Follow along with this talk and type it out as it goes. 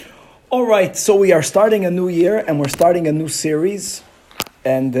All right, so we are starting a new year and we're starting a new series,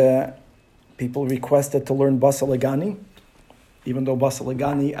 and people requested to learn Basa Lagani, even though Basa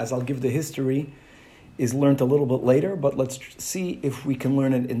Lagani, as I'll give the history, is learned a little bit later, but let's see if we can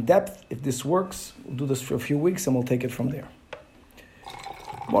learn it in depth. If this works, we'll do this for a few weeks and we'll take it from there.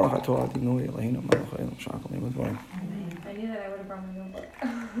 I knew that I would have brought my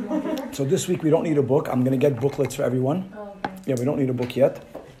notebook. So this week we don't need a book. I'm going to get booklets for everyone. Oh, okay. Yeah, we don't need a book yet.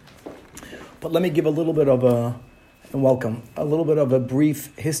 But let me give a little bit of a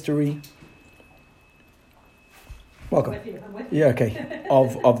brief history. Welcome. I'm with you. Yeah, okay.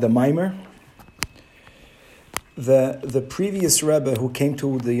 Of the Maimer. The previous Rebbe who came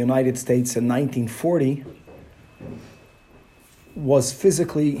to the United States in 1940 was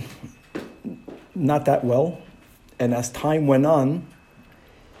physically not that well. And as time went on,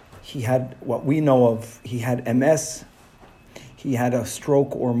 he had what we know of, he had MS, he had a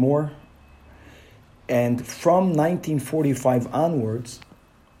stroke or more. And from 1945 onwards,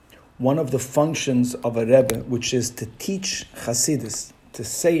 one of the functions of a Rebbe, which is to teach Hasidus, to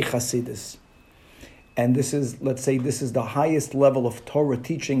say Hasidus, and this is the highest level of Torah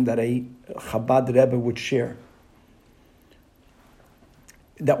teaching that a Chabad Rebbe would share.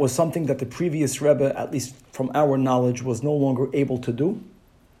 That was something that the previous Rebbe, at least from our knowledge, was no longer able to do.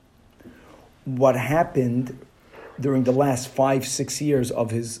 What happened during the last 5-6 years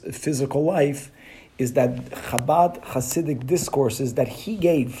of his physical life is that Chabad Hasidic discourses that he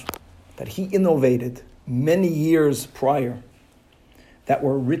gave, that he innovated many years prior, that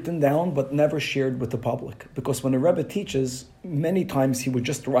were written down but never shared with the public. Because when a Rebbe teaches, many times he would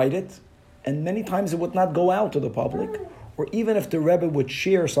just write it, and many times it would not go out to the public. Or even if the Rebbe would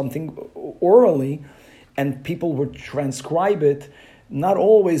share something orally and people would transcribe it, not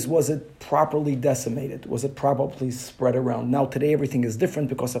always was it properly decimated, was it properly spread around. Now today everything is different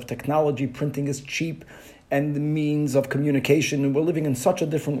because of technology, printing is cheap, and the means of communication, and we're living in such a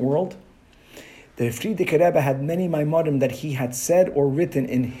different world. The Frierdiker Rebbe had many Maimorim that he had said or written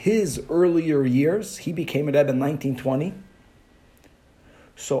in his earlier years. He became a Rebbe in 1920.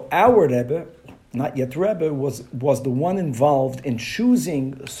 So our Rebbe, not yet Rebbe, was the one involved in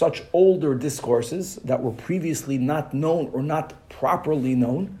choosing such older discourses that were previously not known or not properly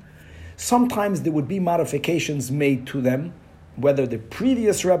known. Sometimes there would be modifications made to them, whether the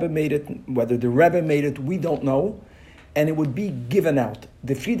previous Rebbe made it, whether the Rebbe made it, we don't know, and it would be given out.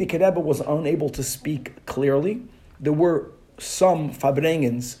 The Frierdiker Rebbe was unable to speak clearly. There were some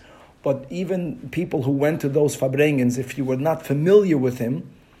Farbrengens, but even people who went to those Farbrengens, if you were not familiar with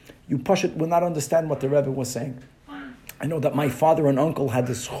him, you Pashut would not understand what the Rebbe was saying. I know that my father and uncle had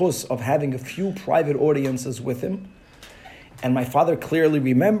the schus of having a few private audiences with him. And my father clearly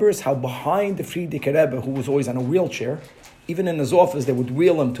remembers how behind the Frierdiker Rebbe, who was always on a wheelchair, even in his office, they would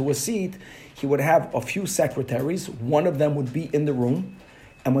wheel him to a seat. He would have a few secretaries. One of them would be in the room.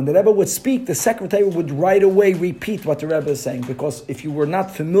 And when the Rebbe would speak, the secretary would right away repeat what the Rebbe is saying. Because if you were not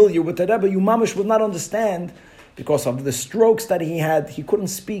familiar with the Rebbe, you mamish would not understand. Because of the strokes that he had, he couldn't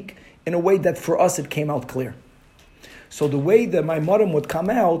speak in a way that for us it came out clear. So the way that my Maimorim would come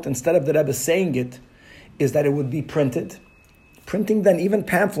out, instead of the Rebbe saying it, is that it would be printed. Printing then, even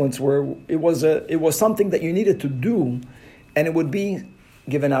pamphlets, where it was something that you needed to do, and it would be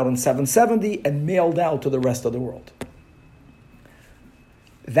given out in 770 and mailed out to the rest of the world.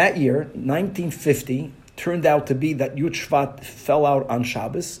 That year, 1950, turned out to be that Yud Shvat fell out on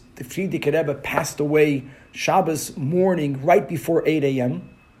Shabbos. The Frierdiker Rebbe passed away Shabbos morning, right before 8 a.m.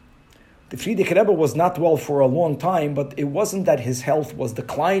 The Frierdiker Rebbe was not well for a long time, but it wasn't that his health was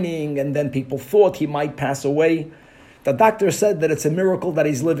declining and then people thought he might pass away. The doctor said that it's a miracle that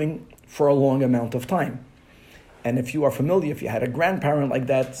he's living for a long amount of time. And if you are familiar, if you had a grandparent like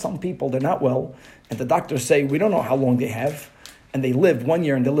that, some people, they're not well, and the doctors say, we don't know how long they have, and they live 1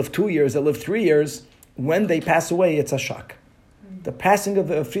 year, and they live 2 years, they live 3 years. When they pass away, it's a shock. The passing of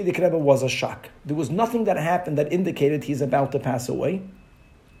the Frierdiker Rebbe was a shock. There was nothing that happened that indicated he's about to pass away.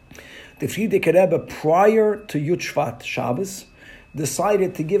 The Frierdiker Rebbe, prior to Yud Shvat Shabbos,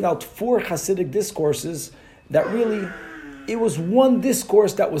 decided to give out 4 Hasidic discourses that really, it was one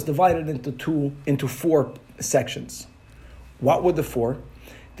discourse that was divided into 4 sections. What were the 4?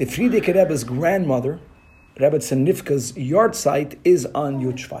 The Frierdiker Rebbe's grandmother, Rebbe Tzemnivka's yard site, is on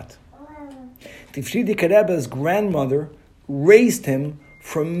Yud Shvat. The Frierdiker Rebbe's grandmother raised him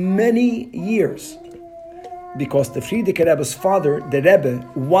for many years, because the Frierdiker Rebbe's father, the Rebbe,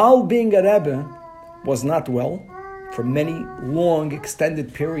 while being a Rebbe, was not well for many long,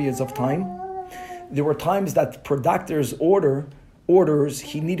 extended periods of time. There were times that per doctor's orders,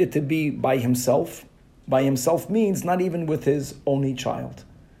 he needed to be by himself. By himself means not even with his only child.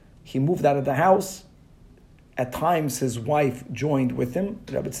 He moved out of the house. At times, his wife joined with him,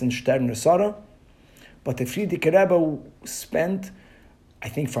 Rebbetzin Stern Nesara. But the Frierdiker Rebbe spent, I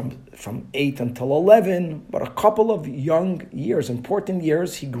think, from 8 until 11, but a couple of young years, important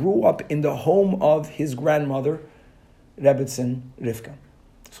years, he grew up in the home of his grandmother, Rebbetzin Rivka.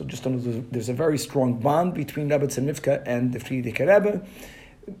 So just there's a very strong bond between Rebbetzin Rivka and the Frierdiker Rebbe.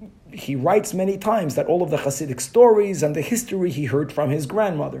 He writes many times that all of the Hasidic stories and the history he heard from his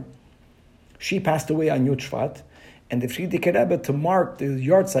grandmother. She passed away on Yud Shvat, and the Frierdiker Rebbe, to mark the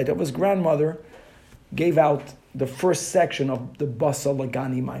yahrzeit of his grandmother, gave out the first section of the Basa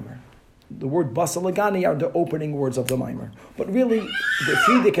Lagani Maimer. The word Basa Lagani are the opening words of the Maimer. But really, the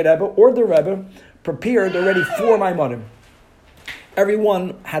Frierdiker Rebbe or the Rebbe prepared already 4 Maimarim. Every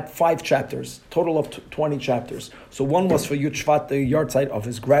one had 5 chapters, total of 20 chapters. So one was for Yud Shvat, the yahrzeit of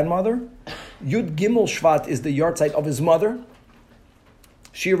his grandmother. Yud Gimel Shvat is the yahrzeit of his mother.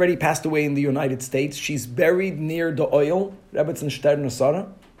 She already passed away in the United States. She's buried near the oil, Rebbetzin Stern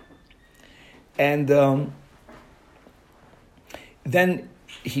Nesara. And then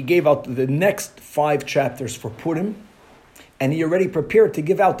he gave out the next 5 chapters for Purim. And he already prepared to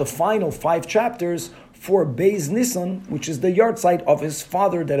give out the final 5 chapters for Beis Nisan, which is the yahrzeit of his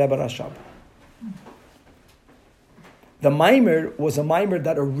father, the Rebbe Rashab. The Maimer was a Maimer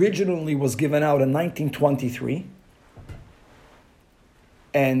that originally was given out in 1923.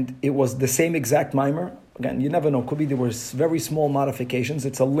 And it was the same exact Maimer. Again, you never know. Could be there were very small modifications.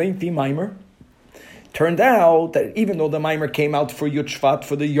 It's a lengthy Maimer. Turned out that even though the Maimer came out for Yud Shvat,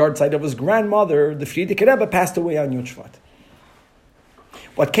 for the yahrzeit of his grandmother, the Frierdiker Rebbe passed away on Yud Shvat.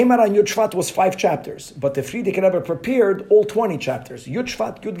 What came out on Yud Shvat was 5 chapters, but the Frierdiker Rebbe prepared all 20 chapters. Yud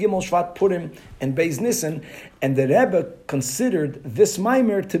Shvat, Yud Gimel Shvat, Purim, and Beis Nisan, and the Rebbe considered this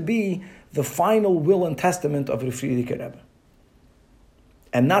Maimer to be the final will and testament of the Frierdiker Rebbe.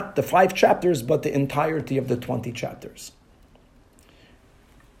 And not the 5 chapters, but the entirety of the 20 chapters.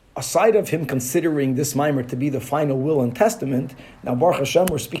 Aside of him considering this Maimer to be the final will and testament, now Baruch Hashem,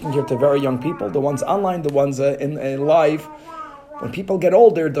 we're speaking here to very young people, the ones online, the ones in live. When people get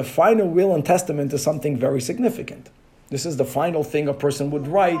older, the final will and testament is something very significant. This is the final thing a person would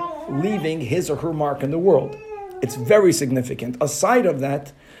write, leaving his or her mark in the world. It's very significant. Aside of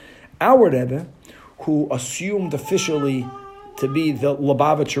that, our Rebbe, who assumed officially to be the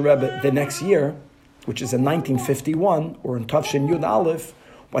Lubavitcher Rebbe the next year, which is in 1951, or in Tafshin Yud Aleph,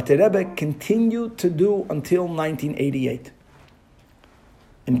 what the Rebbe continued to do until 1988.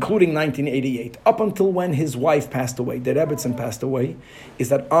 Including 1988, up until when his wife passed away, the Rebbetzin passed away, is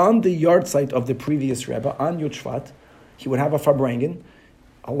that on the yahrzeit of the previous Rebbe, on Yud Shvat, he would have a Farbrengen,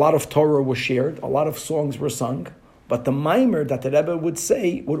 a lot of Torah was shared, a lot of songs were sung, but the Maimer that the Rebbe would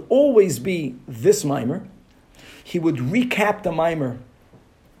say would always be this Maimer. He would recap the Maimer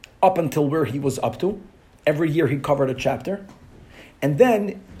up until where he was up to. Every year he covered a chapter. And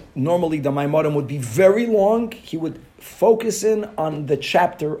then, normally the Maimarim would be very long. He would focus in on the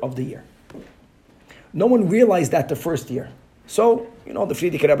chapter of the year. No one realized that the first year. So, the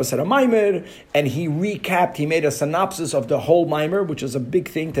Frierdiker Rebbe said a Maimer, and he recapped, he made a synopsis of the whole Maimer, which is a big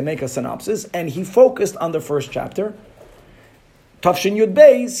thing to make a synopsis, and he focused on the first chapter. Tafshin Yud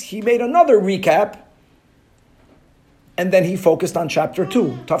Beis, he made another recap, and then he focused on chapter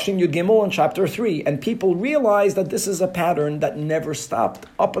 2, Tafshin Yud Gimel, and chapter 3. And people realized that this is a pattern that never stopped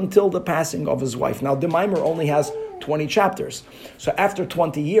up until the passing of his wife. Now, the Maimer only has 20 chapters. So after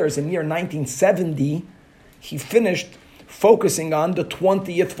 20 years, in year 1970, he finished focusing on the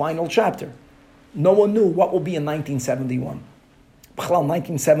 20th final chapter. No one knew what will be in 1971.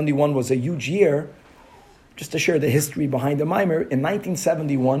 1971 was a huge year. Just to share the history behind the Maimer, in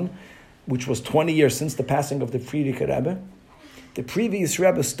 1971, which was 20 years since the passing of the Frierdiker Rebbe, the previous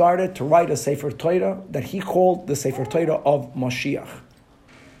Rebbe started to write a Sefer Torah that he called the Sefer Torah of Mashiach.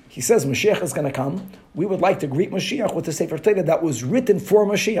 He says Mashiach is going to come. We would like to greet Mashiach with the Sefer Torah that was written for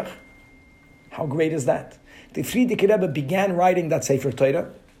Mashiach. How great is that? The Frierdiker Rebbe began writing that Sefer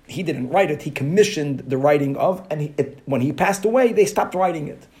Torah. He didn't write it. He commissioned the writing of, and when he passed away, they stopped writing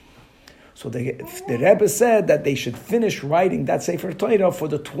it. So the Rebbe said that they should finish writing that Sefer Torah for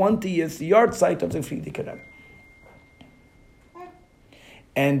the 20th yahrzeit of the Frierdiker Rebbe.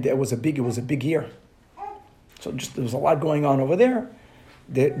 And it was a big year. So there was a lot going on over there.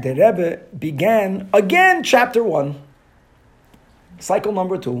 The Rebbe began again chapter 1, cycle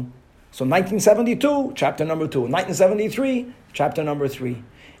number 2. So 1972, chapter number 2. 1973, chapter number 3.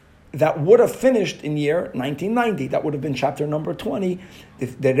 That would have finished in year 1990. That would have been chapter number 20.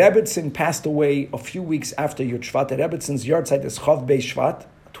 If the Rebbetzin passed away a few weeks after Yud Shvat, the Rebbetzins yahrzeit is Chav Beis Shvat,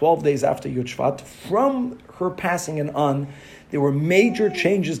 12 days after Yud Shvat. From her passing and on, There were major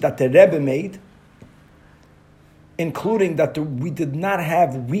changes that the Rebbe made, including that we did not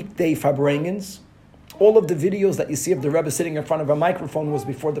have weekday Farbrengens. All of the videos that you see of the Rebbe sitting in front of a microphone was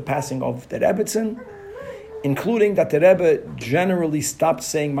before the passing of the Rebbetzin, including that the Rebbe generally stopped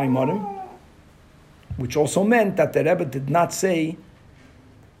saying Maimonim, which also meant that the Rebbe did not say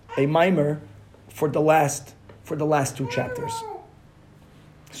a Maimer for the last 2 chapters.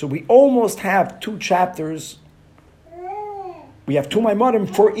 So we almost have 2 chapters. We have 2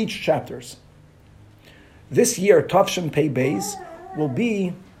 Maimorim for each chapters. This year, Tavshin Pei Beis will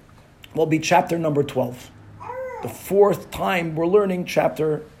be chapter number 12. The 4th time we're learning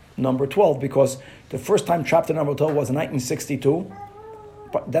chapter number 12, because the first time chapter number 12 was in 1962,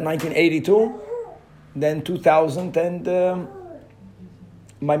 then 1982, then 2000, and am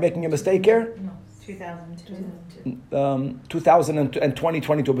I making a mistake here? No, 2002. 2000 and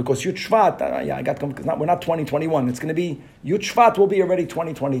 2022, because Yud Shvat, we're not 2021. It's going to be, Yud Shvat will be already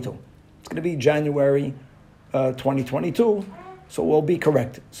 2022. It's going to be January 2022, so we'll be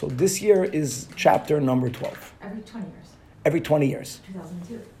correct. So this year is chapter number 12. Every 20 years. Every 20 years.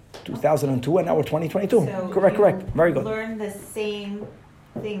 2002. And now we're 2022. So Correct. Very good. Learn the same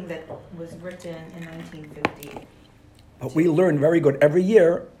thing that was written in 1950. But we learn very good. Every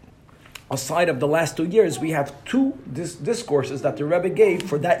year, aside of the last 2 years, we have 2 discourses that the Rebbe gave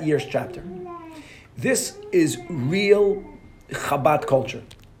for that year's chapter. This is real Chabad culture.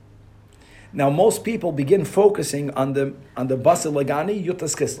 Now, most people begin focusing on the Basil Lagani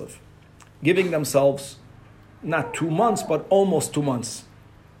Yutas Kislev, giving themselves not 2 months, but almost 2 months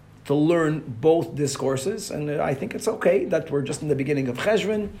to learn both discourses. And I think it's okay that we're just in the beginning of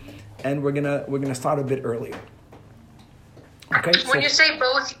Cheshvan, and we're gonna start a bit earlier. Okay. When you say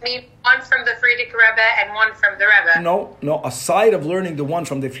both, you mean one from the Frierdiker Rebbe and one from the Rebbe? No. Aside of learning the one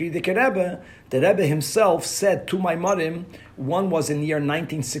from the Frierdiker Rebbe, the Rebbe himself said to Maimorim, one was in the year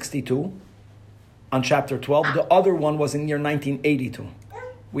 1962 on chapter 12. The other one was in the year 1982.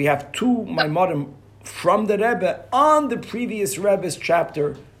 We have 2 Maimorim from the Rebbe on the previous Rebbe's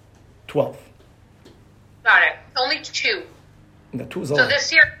chapter 12. Got it. Only 2. The 2 is a So lot.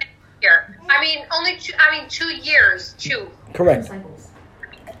 this year. Only 2 years. 2. Correct. Cycles.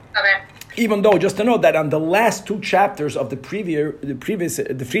 Okay. Even though, just to note that on the last 2 chapters of the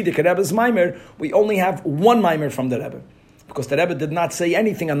Frierdiker Rebbe's Maimer, we only have 1 Maimer from the Rebbe, because the Rebbe did not say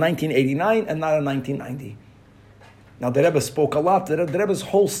anything in 1989 and not in 1990. Now, the Rebbe spoke a lot. The Rebbe's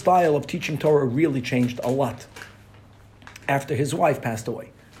whole style of teaching Torah really changed a lot after his wife passed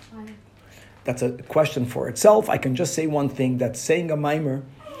away. That's a question for itself. I can just say one thing, that saying a Maimer,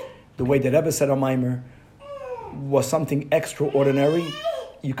 the way the Rebbe said a Maimer, was something extraordinary.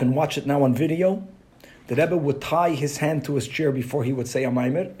 You can watch it now on video. The Rebbe would tie his hand to his chair before he would say a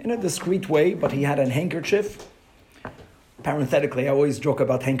Maimer, in a discreet way, but he had a handkerchief. Parenthetically, I always joke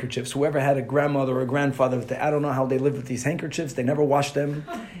about handkerchiefs. Whoever had a grandmother or a grandfather, I don't know how they lived with these handkerchiefs. They never washed them,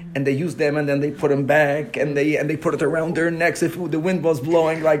 and they used them, and then they put them back, and they put it around their necks if the wind was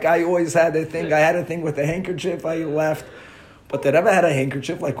blowing. Like I always had a thing. I had a thing with the handkerchief. I laughed, but the Rebbe had a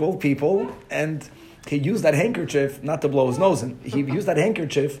handkerchief like all people, and he used that handkerchief not to blow his nose in. He used that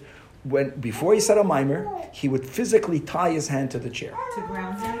handkerchief before he said a Maimer, he would physically tie his hand to the chair, To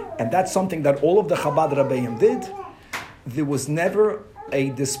ground him? and that's something that all of the Chabad Rebbeim did. There was never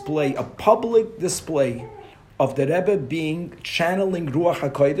a public display of the Rebbe channeling Ruach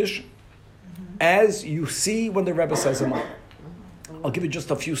HaKodesh, as you see when the Rebbe says a Maimer. I'll give you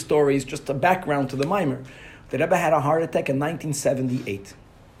just a few stories, just a background to the Maimer. The Rebbe had a heart attack in 1978.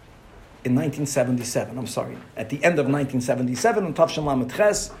 In 1977, at the end of 1977, on Tavshin Lamed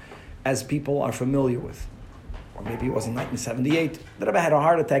Ches, as people are familiar with. Or maybe it was in 1978. The Rebbe had a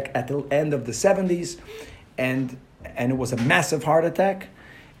heart attack at the end of the 70s, and it was a massive heart attack,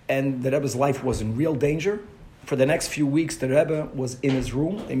 and the Rebbe's life was in real danger. For the next few weeks, the Rebbe was in his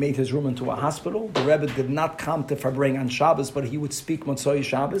room. They made his room into a hospital. The Rebbe did not come to Farbrengen on Shabbos, but he would speak Motzoi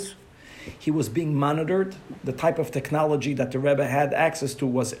Shabbos. He was being monitored. The type of technology that the Rebbe had access to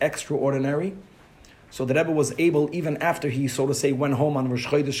was extraordinary. So the Rebbe was able, even after he, so to say, went home on Rosh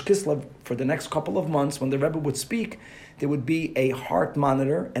Chodesh Kislev, for the next couple of months, when the Rebbe would speak, there would be a heart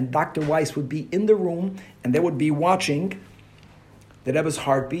monitor, and Dr. Weiss would be in the room, and they would be watching the Rebbe's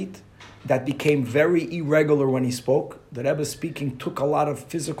heartbeat. That became very irregular when he spoke. The Rebbe speaking took a lot of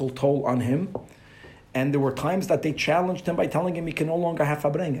physical toll on him, and there were times that they challenged him by telling him he can no longer have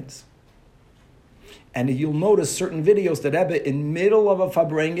Farbrengens. And you'll notice certain videos, the Rebbe, in middle of a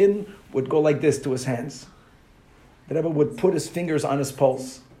Farbrengen, would go like this to his hands. The Rebbe would put his fingers on his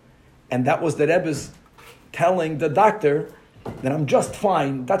pulse. And that was the Rebbe's telling the doctor that I'm just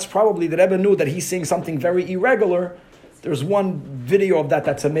fine. That's probably the Rebbe knew that he's seeing something very irregular, There's one video of that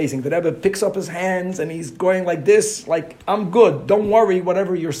that's amazing. The Rebbe picks up his hands and he's going like this, like, I'm good, don't worry,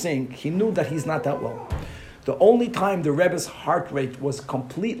 whatever you're saying. He knew that he's not that well. The only time the Rebbe's heart rate was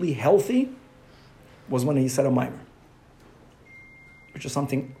completely healthy was when he said a mimer, which is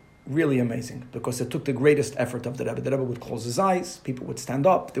something really amazing, because it took the greatest effort of the Rebbe. The Rebbe would close his eyes, people would stand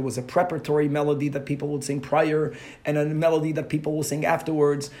up, there was a preparatory melody that people would sing prior, and a melody that people will sing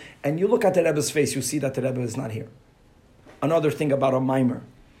afterwards, and you look at the Rebbe's face, you see that the Rebbe is not here. Another thing about a mimer,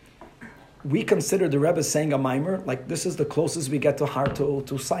 we consider the Rebbe saying a mimer, like this is the closest we get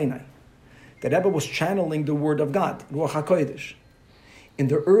to Sinai. The Rebbe was channeling the word of God, Ruach HaKodesh. In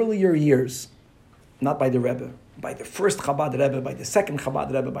the earlier years, not by the Rebbe, by the first Chabad Rebbe, by the second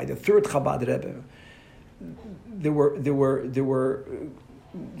Chabad Rebbe, by the third Chabad Rebbe, there were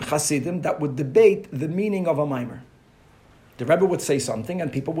Hasidim that would debate the meaning of a mimer. The Rebbe would say something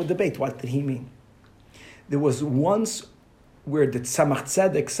and people would debate, what did he mean? There was once where the Tzemach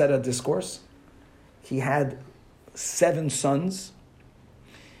Tzedek said a discourse. He had 7 sons.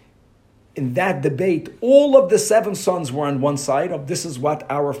 In that debate, all of the 7 sons were on one side of this is what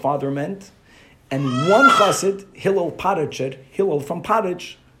our father meant. And one chassid, Hillel from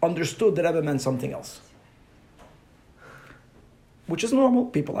Paritch, understood that Rebbe meant something else. Which is normal.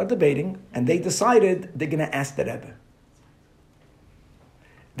 People are debating, and they decided they're going to ask the Rebbe.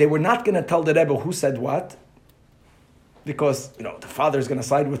 They were not going to tell the Rebbe who said what, because the father is going to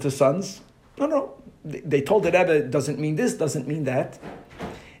side with the sons. No. They told the Rebbe, doesn't mean this, doesn't mean that.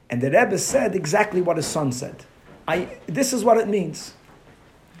 And the Rebbe said exactly what his son said. This is what it means.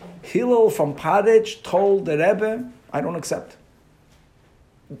 Hillel from Paritch told the Rebbe, I don't accept.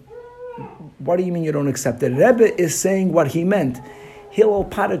 What do you mean you don't accept? The Rebbe is saying what he meant. Hillel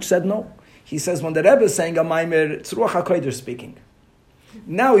Paritch said no. He says when the Rebbe is saying a maimer, it's Ruach HaKodesh speaking.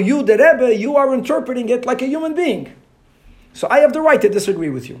 Now you, the Rebbe, you are interpreting it like a human being. So I have the right to disagree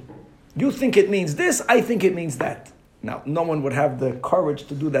with you. You think it means this, I think it means that. Now, no one would have the courage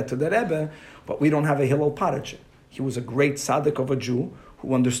to do that to the Rebbe, but we don't have a Hillel Paritch. He was a great tzaddik of a Jew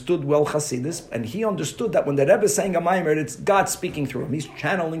who understood well Hasidus, and he understood that when the Rebbe is saying a maimer, it's God speaking through him. He's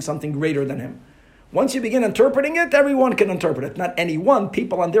channeling something greater than him. Once you begin interpreting it, everyone can interpret it. Not anyone.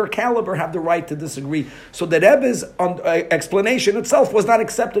 People on their caliber have the right to disagree. So the Rebbe's explanation itself was not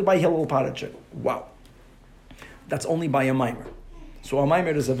accepted by Hillel Paritch. Wow. That's only by a maimer. So a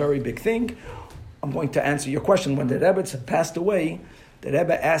maimer is a very big thing. I'm going to answer your question. When the Rebbe passed away, the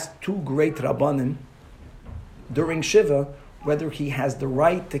Rebbe asked 2 great Rabbanim during Shiva whether he has the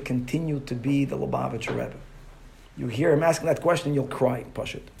right to continue to be the Lubavitcher Rebbe. You hear him asking that question, you'll cry,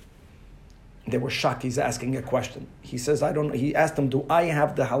 Pashut. They were shocked he's asking a question. He says, he asked them, do I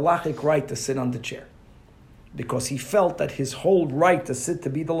have the halachic right to sit on the chair? Because he felt that his whole right to sit to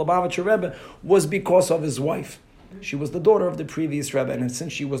be the Lubavitcher Rebbe was because of his wife. She was the daughter of the previous Rebbe, and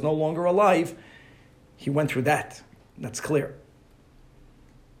since she was no longer alive, he went through that. That's clear.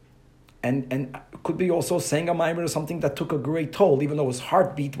 And could be also saying a maimer is something that took a great toll, even though his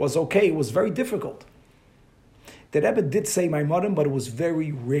heartbeat was okay, it was very difficult. The Rebbe did say maimarim, but it was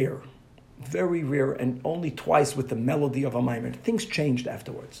very rare, and only twice with the melody of a maimer. Things changed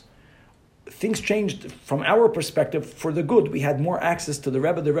afterwards. Things changed from our perspective for the good. We had more access to the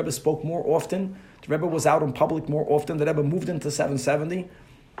Rebbe spoke more often, the Rebbe was out in public more often, the Rebbe moved into 770.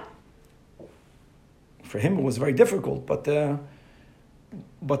 For him it was very difficult, but the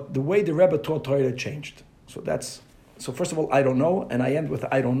way the Rebbe taught Torah changed. So first of all, I don't know, and I end with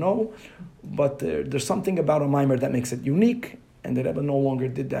I don't know, but there's something about a maimer that makes it unique, and the Rebbe no longer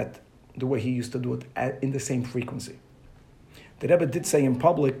did that the way he used to do it in the same frequency. The Rebbe did say in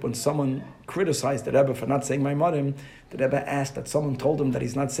public, when someone criticized the Rebbe for not saying Maimarim, the Rebbe asked that someone told him that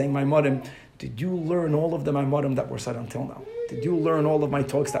he's not saying Maimarim, did you learn all of the Maimarim that were said until now? Did you learn all of my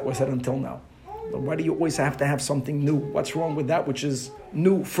talks that were said until now? But why do you always have to have something new? What's wrong with that which is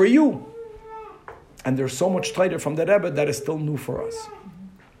new for you? And there's so much tighter from the Rebbe that is still new for us.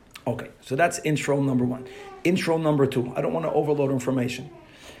 Okay, so that's intro number 1. Intro number 2, I don't want to overload information.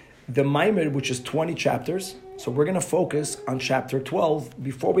 The Maimer, which is 20 chapters, so we're going to focus on chapter 12.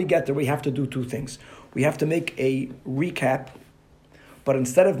 Before we get there, we have to do 2 things. We have to make a recap, but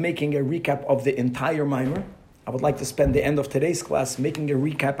instead of making a recap of the entire Maimer, I would like to spend the end of today's class making a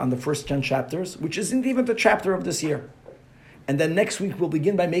recap on the first 10 chapters, which isn't even the chapter of this year. And then next week, we'll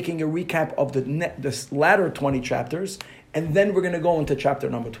begin by making a recap of the latter 20 chapters, and then we're going to go into chapter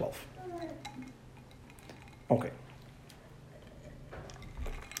number 12. Okay.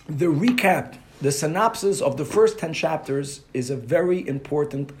 The recap, the synopsis of the first 10 chapters is a very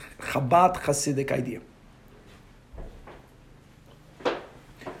important Chabad Hasidic idea.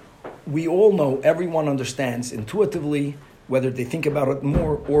 we all know, everyone understands intuitively, whether they think about it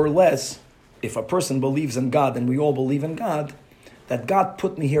more or less, if a person believes in God, and we all believe in God, that God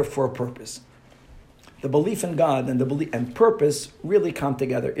put me here for a purpose. The belief in God and the belief and purpose really come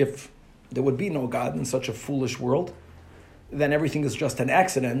together. If there would be no God in such a foolish world, then everything is just an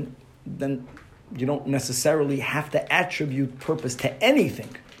accident. Then you don't necessarily have to attribute purpose to anything.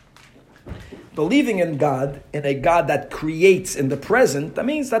 Believing in God, in a God that creates in the present, that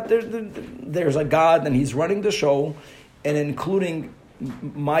means that there's a God and He's running the show, and including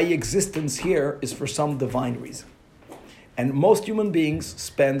my existence here is for some divine reason. And most human beings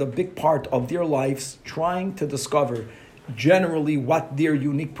spend a big part of their lives trying to discover generally what their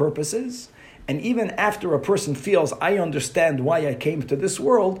unique purpose is. And even after a person feels, I understand why I came to this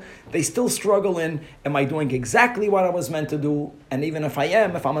world, they still struggle in, am I doing exactly what I was meant to do? And even if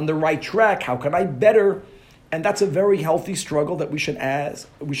if I'm on the right track, how can I better? And that's a very healthy struggle that we should have,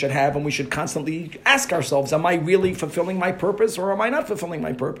 and we should constantly ask ourselves, am I really fulfilling my purpose, or am I not fulfilling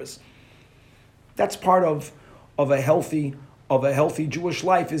my purpose? That's part of a healthy Jewish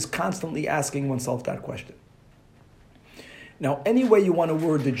life, is constantly asking oneself that question. Now, any way you want to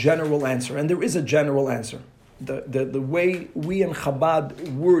word the general answer, and there is a general answer, the way we in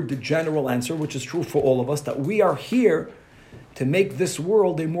Chabad word the general answer, which is true for all of us, that we are here to make this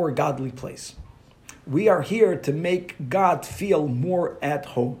world a more godly place. We are here to make God feel more at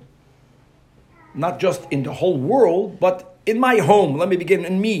home. Not just in the whole world, but in my home. Let me begin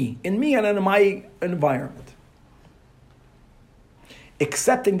in me and in my environment.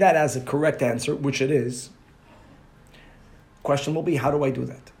 Accepting that as a correct answer, which it is, question will be, how do I do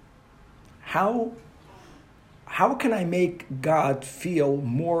that? How can I make God feel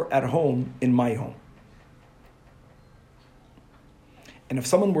more at home in my home? And if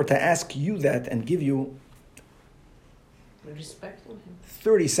someone were to ask you that and give you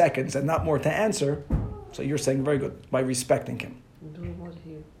 30 seconds and not more to answer, so you're saying, very good, by respecting him. Doing what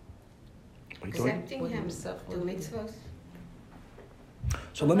he... Accepting him, do mitzvahs.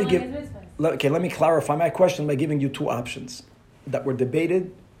 So let me clarify my question by giving you two options that were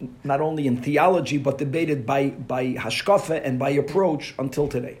debated not only in theology, but debated by hashkafa and by approach until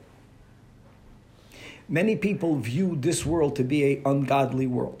today. Many people view this world to be an ungodly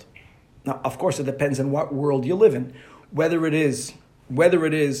world. Now, of course, it depends on what world you live in. Whether it is,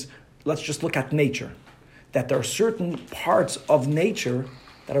 let's just look at nature. That there are certain parts of nature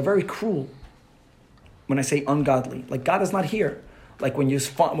that are very cruel. When I say ungodly, like God is not here. Like when you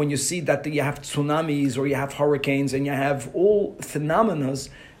see that you have tsunamis or you have hurricanes and you have all phenomena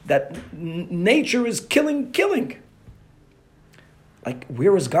that nature is killing. Like,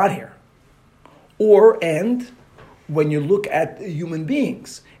 where is God here? And when you look at human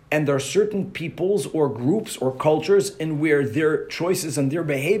beings, and there are certain peoples or groups or cultures in where their choices and their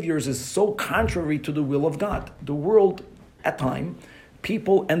behaviors is so contrary to the will of God. The world, at times,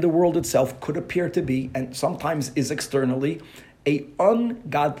 people and the world itself could appear to be, and sometimes is externally, a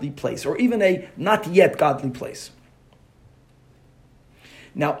ungodly place, or even a not yet godly place.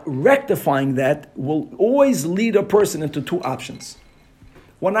 Now, rectifying that will always lead a person into two options.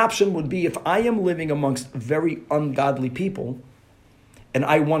 One option would be, if I am living amongst very ungodly people, and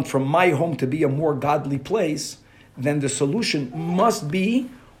I want from my home to be a more godly place, then the solution must be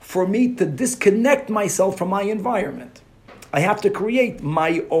for me to disconnect myself from my environment. I have to create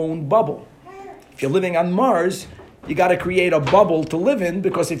my own bubble. If you're living on Mars, you got to create a bubble to live in,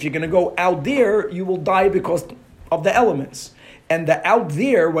 because if you're going to go out there, you will die because of the elements. And the out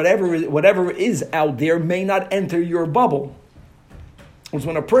there, whatever is out there, may not enter your bubble. Because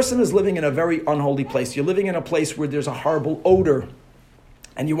when a person is living in a very unholy place, you're living in a place where there's a horrible odor,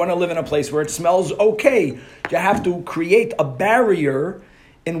 and you want to live in a place where it smells okay, you have to create a barrier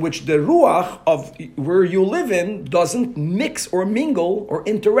in which the ruach of where you live in doesn't mix or mingle or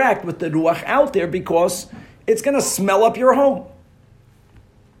interact with the ruach out there, because it's going to smell up your home.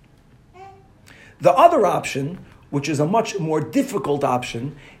 The other option, which is a much more difficult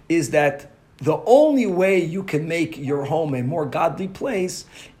option, is that the only way you can make your home a more godly place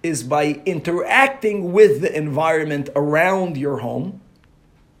is by interacting with the environment around your home,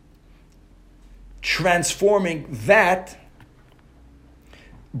 transforming that,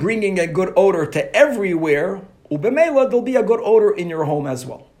 bringing a good odor to everywhere, ubemela, there'll be a good odor in your home as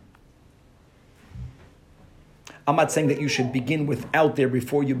well. I'm not saying that you should begin with out there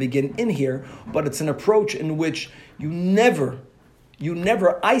before you begin in here, but it's an approach in which you never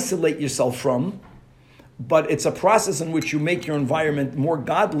isolate yourself from, but it's a process in which you make your environment more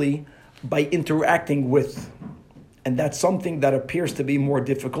godly by interacting with. And that's something that appears to be more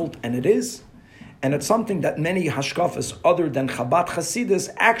difficult, and it is. And it's something that many hashkafas other than Chabad Hasidus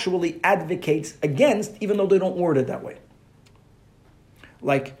actually advocates against, even though they don't word it that way.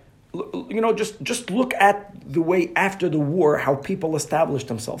 Like, just look at the way after the war, how people established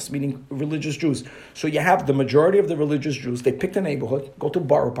themselves, meaning religious Jews. So you have the majority of the religious Jews, they picked a neighborhood, go to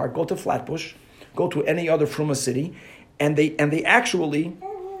Borough Park, go to Flatbush, go to any other Fruma city, and they actually,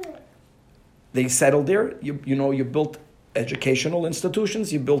 they settled there. You built educational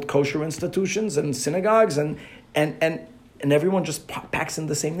institutions, you built kosher institutions and synagogues, and everyone just packs in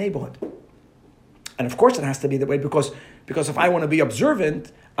the same neighborhood. And of course it has to be that way because if I want to be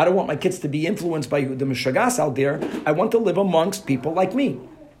observant, I don't want my kids to be influenced by the Meshagas out there. I want to live amongst people like me.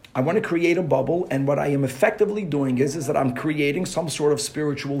 I want to create a bubble, and what I am effectively doing is that I'm creating some sort of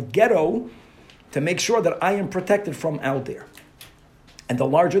spiritual ghetto to make sure that I am protected from out there. And the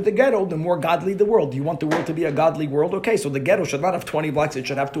larger the ghetto, the more godly the world. Do you want the world to be a godly world? Okay, so the ghetto should not have 20 blocks, it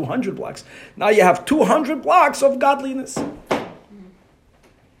should have 200 blocks. Now you have 200 blocks of godliness.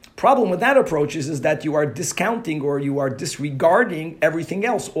 Problem with that approach is that you are discounting or you are disregarding everything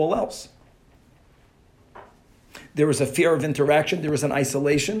else, all else. There is a fear of interaction, there is an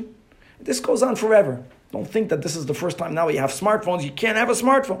isolation. This goes on forever. Don't think that this is the first time now you have smartphones. You can't have a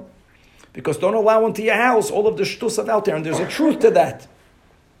smartphone. Because don't allow into your house all of the shtus out there, and there's a truth to that.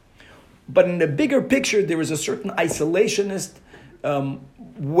 But in the bigger picture, there is a certain isolationist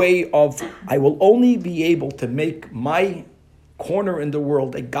way of, I will only be able to make my corner in the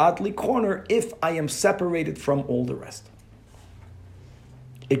world a godly corner if I am separated from all the rest.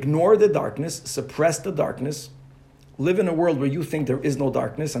 Ignore the darkness, suppress the darkness, live in a world where you think there is no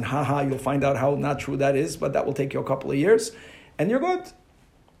darkness, and you'll find out how not true that is, but that will take you a couple of years, and you're good.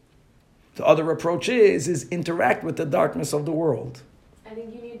 The other approach is interact with the darkness of the world. I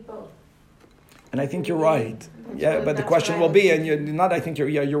think you need both. And I think you're right. Yeah, but the question will be, and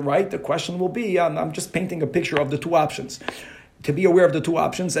you're right. The question will be, I'm just painting a picture of the two options. To be aware of the two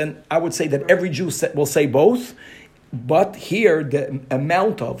options, and I would say that every Jew will say both, but here the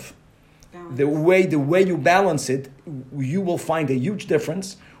amount of, the way you balance it, you will find a huge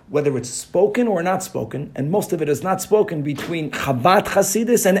difference, whether it's spoken or not spoken, and most of it is not spoken between Chabad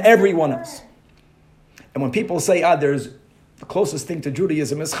Hasidus and everyone else. And when people say, there's the closest thing to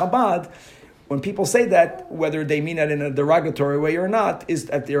Judaism is Chabad, when people say that, whether they mean it in a derogatory way or not, is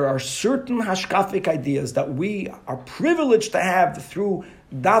that there are certain hashkafic ideas that we are privileged to have through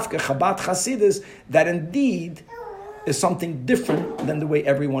Dafka Chabad Hasidus that indeed is something different than the way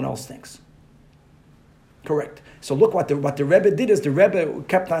everyone else thinks. Correct. So look what the Rebbe did is the Rebbe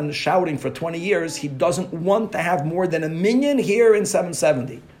kept on shouting for 20 years, he doesn't want to have more than 1 million here in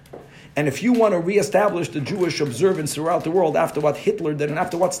 770. And if you want to reestablish the Jewish observance throughout the world after what Hitler did and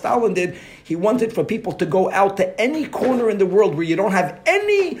after what Stalin did, he wanted for people to go out to any corner in the world where you don't have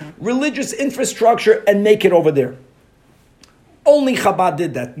any religious infrastructure and make it over there. Only Chabad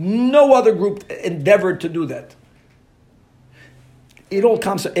did that. No other group endeavored to do that. It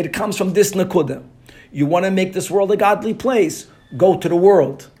comes from this nakuda. You want to make this world a godly place, go to the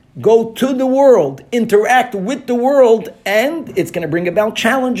world. Go to the world, interact with the world, and it's going to bring about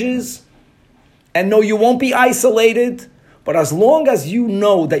challenges. And no, you won't be isolated, but as long as you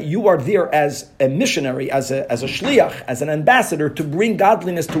know that you are there as a missionary, as a shliach, as an ambassador to bring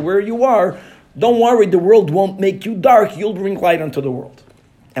godliness to where you are, don't worry, the world won't make you dark, you'll bring light unto the world.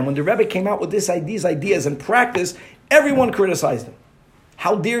 And when the Rebbe came out with these ideas in practice, everyone criticized him.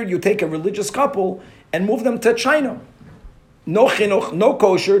 How dare you take a religious couple and move them to China? No chinuch, no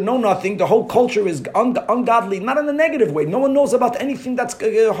kosher, no nothing. The whole culture is ungodly, not in a negative way. No one knows about anything that's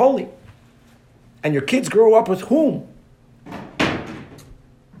holy. And your kids grow up with whom?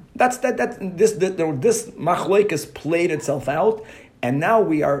 This machlokes played itself out, and now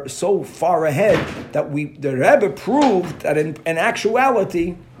we are so far ahead that the Rebbe proved that in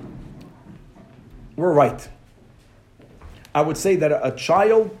actuality, we're right. I would say that a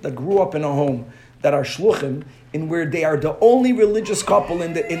child that grew up in a home that are shluchim, in where they are the only religious couple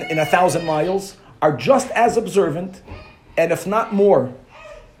in 1,000 miles, are just as observant, and if not more,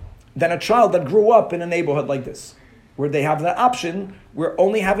 than a child that grew up in a neighborhood like this, where they have the option, we're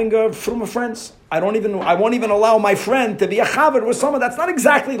only having a from friends. I won't even allow my friend to be a chaver with someone that's not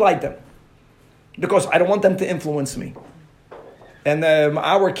exactly like them, because I don't want them to influence me. And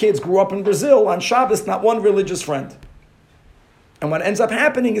our kids grew up in Brazil on Shabbos, not one religious friend. And what ends up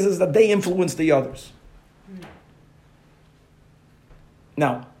happening is that they influence the others.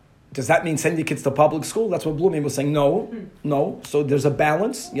 Now, does that mean send your kids to public school? That's what Blooming was saying. No. So there's a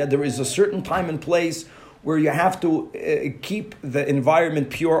balance. Yeah, there is a certain time and place where you have to keep the environment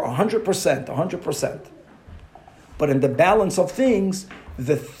pure 100%. But in the balance of things,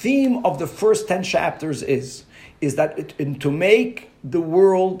 the theme of the first 10 chapters is that to make the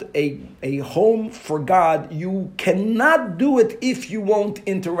world a home for God, you cannot do it if you won't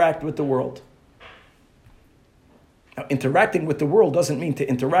interact with the world. Now, interacting with the world doesn't mean to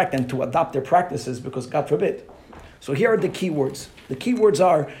interact and to adopt their practices, because God forbid. So here are the key words. The key words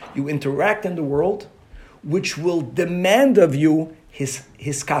are, you interact in the world, which will demand of you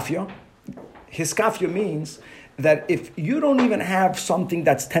hiskafia. Hiskafia means that if you don't even have something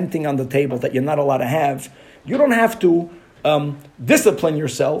that's tempting on the table that you're not allowed to have, you don't have to discipline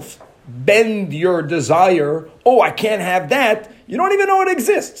yourself, bend your desire. Oh, I can't have that. You don't even know it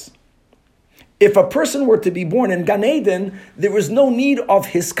exists. If a person were to be born in Gan Eden, there is no need of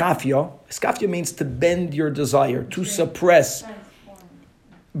hiskafia. Hiskafia means to bend your desire, to suppress.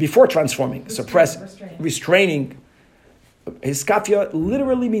 Before transforming, suppress, restraining. Hiskafia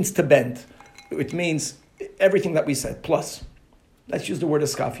literally means to bend. It means everything that we said, plus. Let's use the word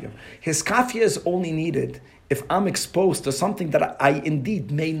hiskafia. Hiskafia is only needed if I'm exposed to something that I indeed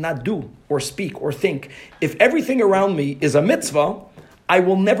may not do, or speak, or think. If everything around me is a mitzvah, I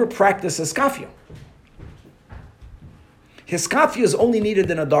will never practice hiskafia. Hiskafia is only needed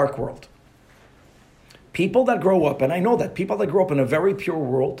in a dark world. People that grow up, and I know that, people that grow up in a very pure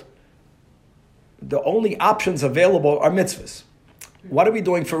world, the only options available are mitzvahs. What are we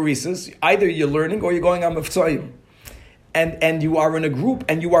doing for recess? Either you're learning or you're going on mivtzoyim. And you are in a group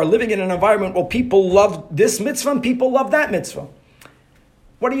and you are living in an environment where people love this mitzvah and people love that mitzvah.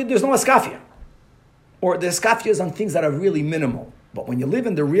 There's no hiskafia. Or the hiskafia is on things that are really minimal. But when you live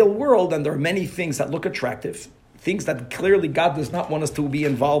in the real world and there are many things that look attractive, things that clearly God does not want us to be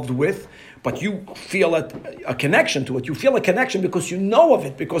involved with, but you feel a connection to it. You feel a connection because you know of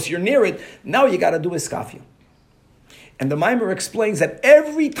it, because you're near it. Now you got to do hiskafia. And the Maimer explains that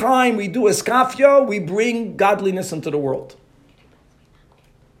every time we do hiskafia, we bring godliness into the world.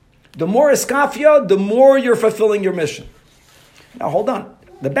 The more hiskafia, the more you're fulfilling your mission. Now hold on,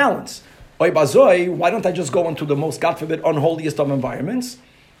 the balance. Oy bazoi, why don't I just go into the most, God forbid, unholiest of environments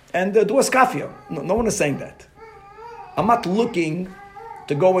and do hiskafia? No one is saying that. I'm not looking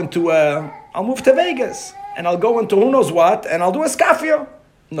to go into I'll move to Vegas and I'll go into who knows what and I'll do hiskafia.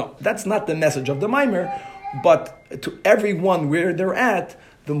 No, that's not the message of the Maimer. But to everyone where they're at,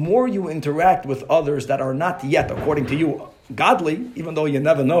 the more you interact with others that are not yet, according to you, godly, even though you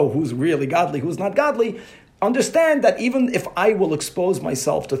never know who's really godly, who's not godly, understand that even if I will expose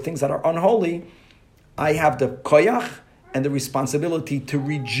myself to things that are unholy, I have the koyach and the responsibility to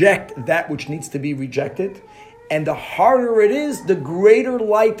reject that which needs to be rejected. And the harder it is, the greater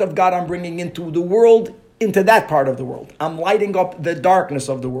light of God I'm bringing into the world, into that part of the world. I'm lighting up the darkness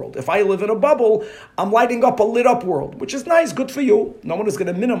of the world. If I live in a bubble, I'm lighting up a lit up world, which is nice, good for you. No one is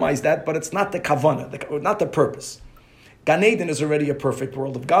going to minimize that, but it's not the kavanah, not the purpose. Gan Eden is already a perfect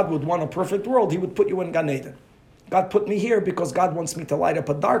world. If God would want a perfect world, He would put you in Gan Eden. God put me here because God wants me to light up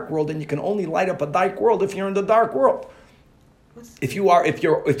a dark world, and you can only light up a dark world if you're in the dark world. If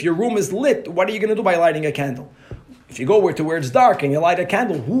your room is lit, what are you going to do by lighting a candle? If you go to where it's dark and you light a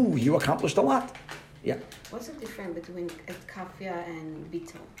candle, you accomplished a lot. Yeah. What's the difference between hiskafia and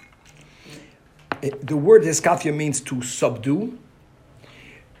bittul? The word hiskafia means to subdue.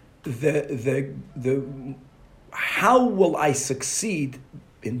 The how will I succeed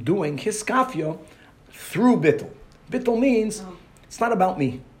in doing hiskafia? Through bittul. Bittul means it's not about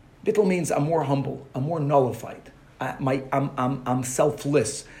me. Bittul means I'm more humble. I'm more nullified. I'm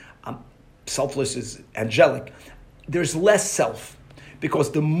selfless. Selfless is angelic. There's less self.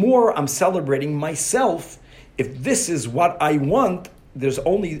 Because the more I'm celebrating myself, if this is what I want, there's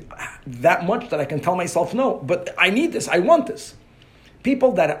only that much that I can tell myself no. But I need this, I want this.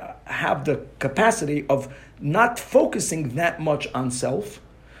 People that have the capacity of not focusing that much on self,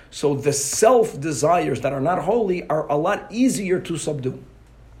 so the self-desires that are not holy are a lot easier to subdue.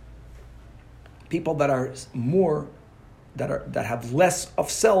 People that are more, that have less of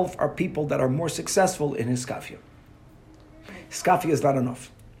self are people that are more successful in hiskafia. Hiskafia is not enough.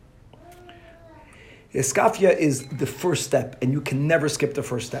 Hiskafia is the first step, and you can never skip the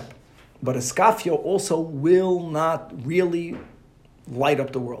first step. But hiskafia also will not really light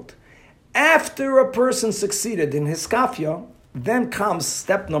up the world. After a person succeeded in hiskafia, then comes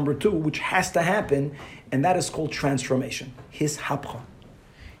step number 2, which has to happen, and that is called transformation. Hishapcha.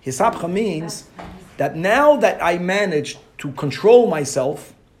 Hishapcha means that now that I managed to control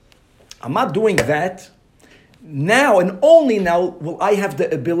myself, I'm not doing that. Now and only now will I have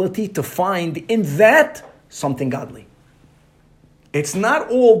the ability to find in that something godly. It's not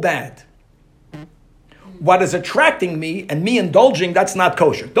all bad. What is attracting me and me indulging, that's not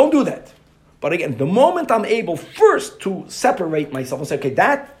kosher. Don't do that. But again, the moment I'm able first to separate myself and say,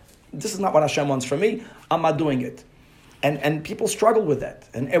 okay, this is not what Hashem wants from me, I'm not doing it. And people struggle with that.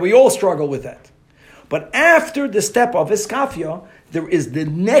 And we all struggle with that. But after the step of iskafia, there is the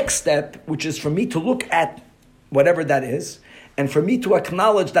next step, which is for me to look at whatever that is, and for me to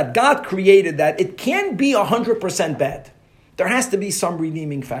acknowledge that God created that. It can't be 100% bad. There has to be some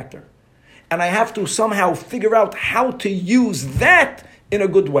redeeming factor. And I have to somehow figure out how to use that in a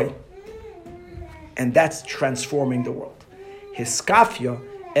good way. And that's transforming the world. Hiskafia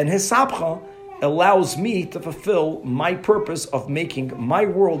and hisapcha allows me to fulfill my purpose of making my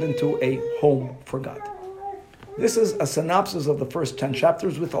world into a home for God. This is a synopsis of the first 10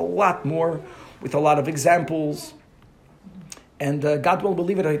 chapters with a lot more, with a lot of examples. And God will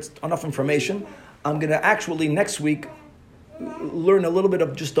believe it, it's enough information. I'm going to actually next week learn a little bit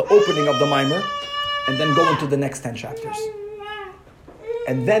of just the opening of the mimer and then go into the next 10 chapters.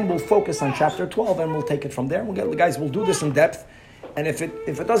 And then we'll focus on chapter 12 and we'll take it from there. We'll do this in depth. And if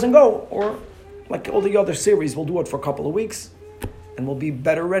it doesn't go, or like all the other series, we'll do it for a couple of weeks and we'll be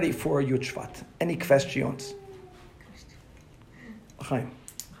better ready for Yud Shvat. Any questions?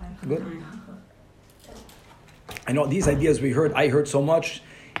 Good? I know these ideas I heard so much.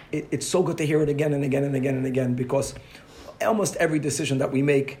 It's so good to hear it again and again and again and again, because almost every decision that we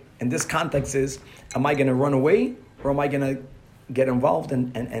make in this context is, am I going to run away or am I going to get involved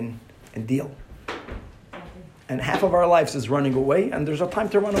and deal? And half of our lives is running away, and there's a time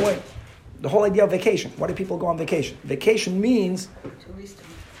to run away. The whole idea of vacation. Why do people go on vacation? Vacation means,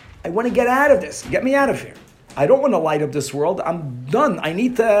 I want to get out of this. Get me out of here. I don't want to light up this world. I'm done. I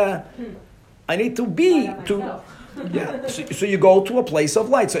need to be to. Yeah. So you go to a place of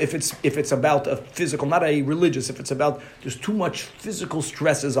light. So if it's about a physical, not a religious, if it's about there's too much physical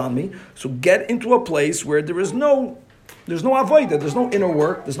stresses on me, so get into a place where there's no avoida, there's no inner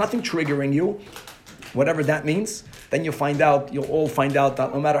work, there's nothing triggering you, whatever that means. Then you'll all find out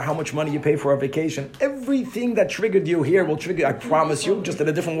that no matter how much money you pay for a vacation, everything that triggered you here will trigger, I promise you, just in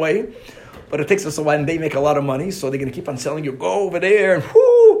a different way. But it takes us a while, and they make a lot of money, so they're going to keep on selling you, go over there, and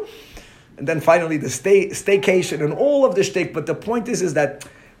whoo! And then finally the staycation and all of the shtick. But the point is that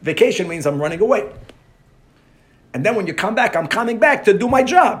vacation means I'm running away. And then when you come back, I'm coming back to do my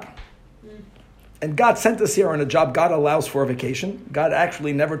job. And God sent us here on a job. God allows for a vacation. God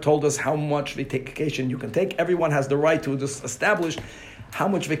actually never told us how much vacation you can take. Everyone has the right to just establish how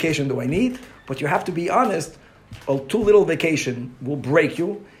much vacation do I need. But you have to be honest. Too little vacation will break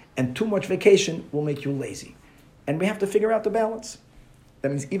you, and too much vacation will make you lazy. And we have to figure out the balance. That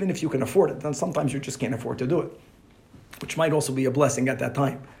means even if you can afford it, then sometimes you just can't afford to do it, which might also be a blessing at that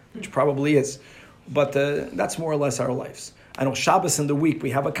time, which probably is. But that's more or less our lives. I know Shabbos in the week, we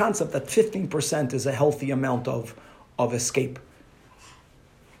have a concept that 15% is a healthy amount of escape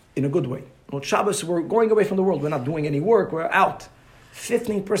in a good way. Well, Shabbos, we're going away from the world. We're not doing any work. We're out.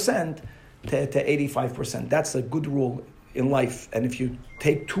 15% to 85%. That's a good rule in life. And if you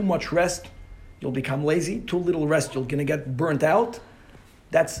take too much rest, you'll become lazy. Too little rest, you're going to get burnt out.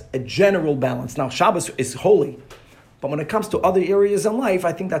 That's a general balance. Now, Shabbos is holy. But when it comes to other areas in life,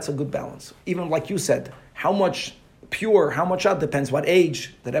 I think that's a good balance. Even like you said, how much out depends what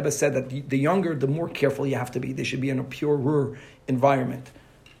age. The Rebbe said that the younger, the more careful you have to be. They should be in a purer environment,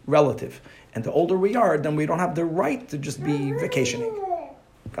 relative. And the older we are, then we don't have the right to just be vacationing.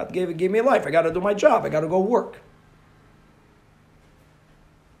 God gave me a life. I got to do my job. I got to go work.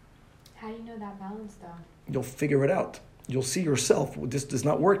 How do you know that balance, though? You'll figure it out. You'll see yourself. This is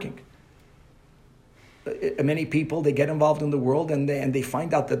not working. Many people, they get involved in the world and they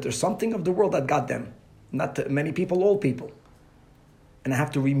find out that there's something of the world that got them. Not many people, all people. And I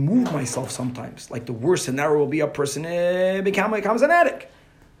have to remove myself sometimes. Like the worst scenario will be a person becomes an addict.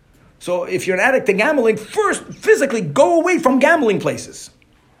 So if you're an addict to gambling, first physically go away from gambling places.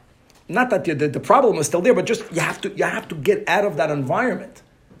 Not that the problem is still there, but just you have to get out of that environment.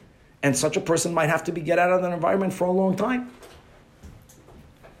 And such a person might have to get out of that environment for a long time.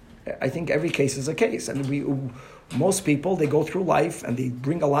 I think every case is a case. And most people, they go through life and they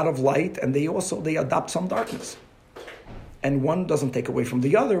bring a lot of light, and they adopt some darkness. And one doesn't take away from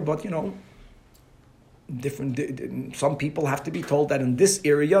the other, but some people have to be told that in this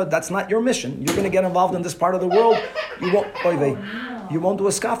area, that's not your mission. You're going to get involved in this part of the world. You won't do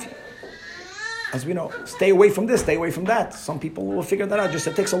a skafia. As we know, stay away from this, stay away from that. Some people will figure that out.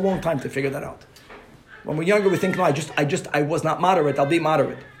 It takes a long time to figure that out. When we're younger, we think, no, I was not moderate. I'll be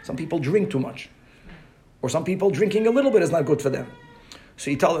moderate. Some people drink too much. Or some people drinking a little bit is not good for them.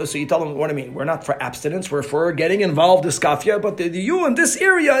 So you tell them, what I mean? We're not for abstinence. We're for getting involved in skafia. But you in this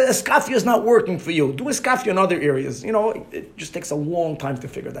area, skafia is not working for you. Do a skafia in other areas. It just takes a long time to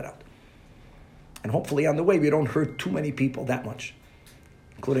figure that out. And hopefully on the way, we don't hurt too many people that much,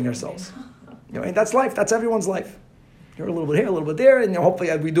 including ourselves. And that's life. That's everyone's life. You're a little bit here, a little bit there, and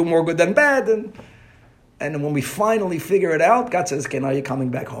hopefully we do more good than bad. And when we finally figure it out, God says, okay, now you're coming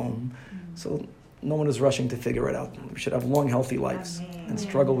back home. So no one is rushing to figure it out. We should have long, healthy lives and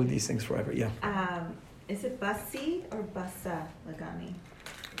struggle with these things forever. Yeah. Is it Basi or Basa Lagani?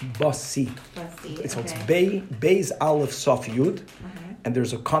 Basi. Basi. So it's Beis Aleph Saf Yud, and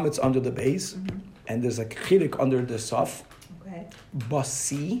there's a kametz under the Beis, and there's a chilik under the Saf. Okay.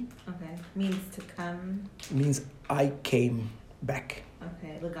 Basi. Okay. Means to come. Means I came back.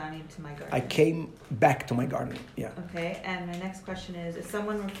 Okay. Lagani, to my garden. I came back to my garden. Yeah. Okay. And my next question is: if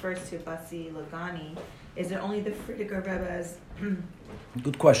someone refers to Basi Lagani, is it only the Frierdiker Rebbe as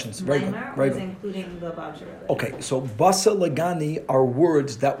good questions. Very good. Maimer, Very or is good. it including the Babja Rebbe? Okay, so Basa Lagani are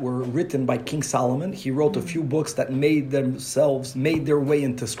words that were written by King Solomon. He wrote a few books that made their way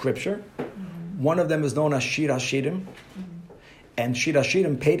into scripture. One of them is known as Shir HaShirim. And Shir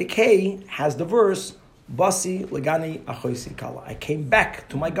HaShirim, Perek Hey, has the verse, Basi Lagani Achoisi Kala. I came back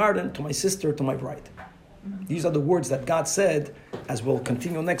to my garden, to my sister, to my bride. These are the words that God said, as we'll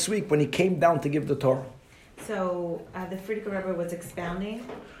continue next week, when he came down to give the Torah. So the Frierdiker Rebbe was expounding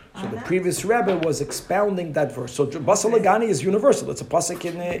So on the that? previous Rebbe was expounding that verse. So Basa Lagani is universal. It's a pasuk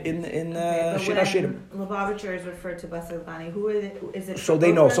in Shir HaShirim. Lubavitcher is referred to Basa Lagani. Who is it? So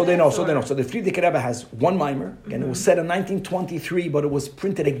they know. So the Frierdiker Rebbe has one mimer. Again, it was said in 1923, but it was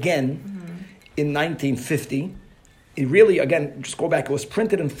printed again in 1950. It really, again, just go back. It was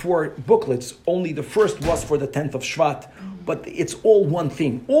printed in 4 booklets. Only the first was for the 10th of Shvat. But it's all one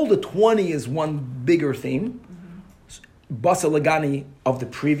theme. All the 20 is one bigger theme. Basa Lagani of the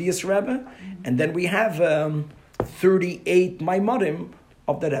previous Rebbe. And then we have 38 Maimarim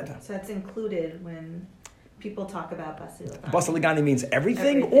of the Rebbe. So that's included when people talk about Basi Lagani. Basa Lagani means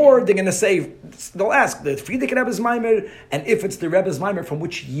everything, or they're going to say, they'll ask, the Frierdiker Rebbe's Maimer, and if it's the Rebbe's Maimer, from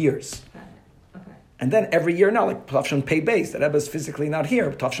which years? Got it. Okay. And then every year now, like Tavshan Pei Beis, the Rebbe is physically not here,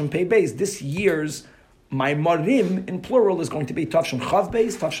 but Tavshan Pei Beis, this year's Maimarim in plural is going to be Tavshan Chav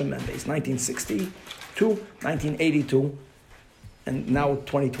Beis, Tavshan Mem Beis, 1962, 1982, and now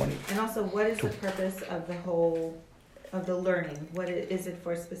 2020. And also, what is the purpose of the learning? What is it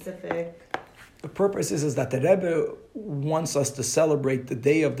for specific? The purpose is that the Rebbe wants us to celebrate the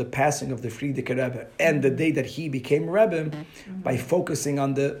day of the passing of the Frierdiker Rebbe and the day that he became Rebbe by focusing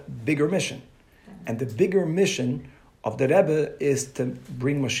on the bigger mission. And the bigger mission of the Rebbe is to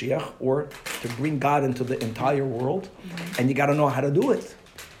bring Mashiach, or to bring God into the entire world. And you got to know how to do it.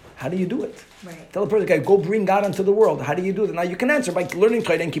 How do you do it? Right. Tell the person, okay, go bring God into the world. How do you do it? Now you can answer by learning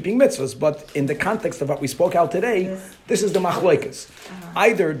Torah and keeping mitzvahs, but in the context of what we spoke out today, this is the machloikas.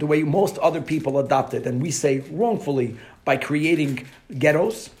 Either the way most other people adopt it, and we say wrongfully, by creating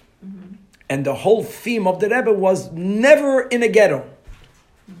ghettos, and the whole theme of the Rebbe was never in a ghetto.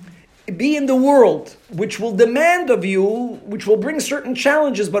 Be in the world, which will demand of you, which will bring certain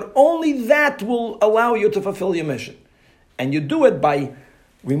challenges, but only that will allow you to fulfill your mission. And you do it by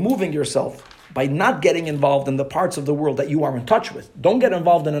removing yourself, by not getting involved in the parts of the world that you are in touch with. Don't get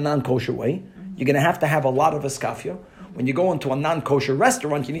involved in a non-kosher way. You're going to have a lot of iskafia. When you go into a non-kosher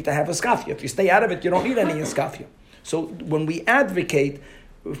restaurant, you need to have iskafia. If you stay out of it, you don't need any iskafia. So when we advocate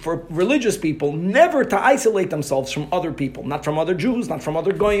for religious people never to isolate themselves from other people, not from other Jews, not from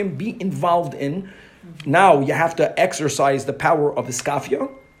other Goyim, be involved in. Now you have to exercise the power of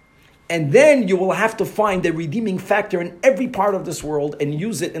iskafia, and then you will have to find the redeeming factor in every part of this world and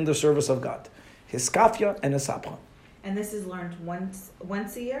use it in the service of God. Hiskafia and hisapcha. And this is learned once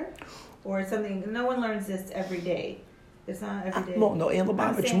a year? Or something, no one learns this every day. It's not every day. No, in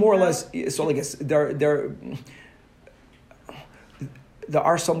Lubavitch, more or less, so I guess there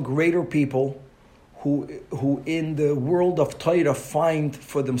are some greater people who in the world of Torah find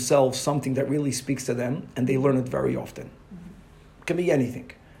for themselves something that really speaks to them, and they learn it very often. It can be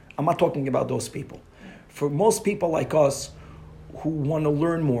anything. I'm not talking about those people. For most people like us who want to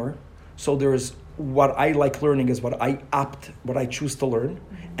learn more, so there's what I like learning is what I choose to learn,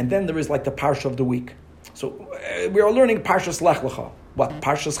 and then there is like the parsha of the week. So we are learning Parshas Lech Lecha. What,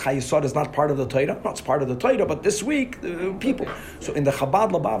 Parshas Chayesod is not part of the Torah? No, it's part of the Torah, but this week, people. So in the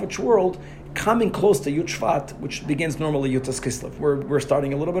Chabad Lubavitch world, coming close to Yud Shvat, which begins normally Yutas Kislev, we're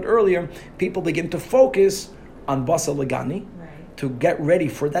starting a little bit earlier, people begin to focus on Basa Lagani to get ready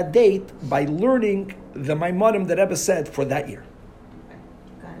for that date by learning the Maimarim that Rebbe said for that year.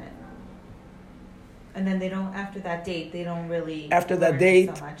 Got it. And then they don't, after that date, they don't really After that learn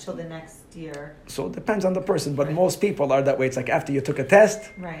date, so much till the next year. So it depends on the person, but most people are that way. It's like after you took a test,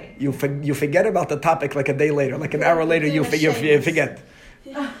 Right. you forget about the topic like a day later, like an hour later, you forget.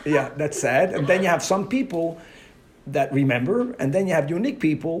 Yeah, that's sad. And then you have some people that remember, and then you have unique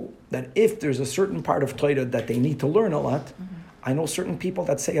people that if there's a certain part of Torah that they need to learn a lot, I know certain people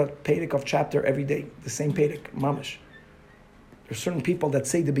that say a Perek of chapter every day, the same Perek, mamish. There's certain people that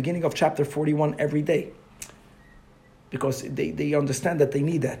say the beginning of chapter 41 every day because they understand that they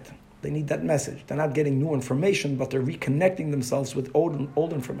need that. They need that message. They're not getting new information, but they're reconnecting themselves with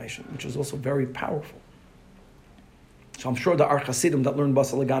old information, which is also very powerful. So I'm sure there are Hasidim that learn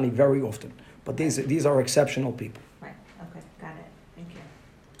Bas Lagani very often, but these are exceptional people. Right. Okay. Got it. Thank you.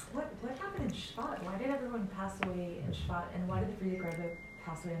 What happened in Shvat? Why did everyone pass away in Shvat? And why did the Frierdiker Rebbe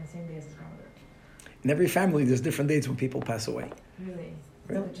pass away on the same day as his grandmother? In every family, there's different dates when people pass away. Really?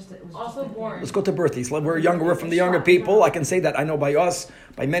 Really? It was Also just born. Let's go to birthdays. We're younger. We're from the younger people. I can say that I know by us,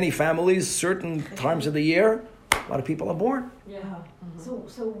 by many families, certain times of the year, a lot of people are born. Yeah.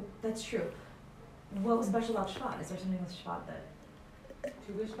 So that's true. What was special about Shvat? Is there something with Shvat that?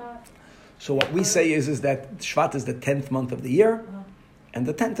 Shvat? So what we say is that Shvat is the 10th month of the year, and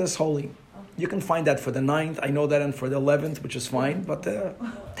the 10th is holy. You can find that for the 9th, I know that, and for the 11th, which is fine, but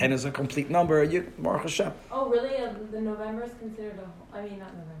 10 is a complete number. Baruch Hashem. Oh, really? The November is considered not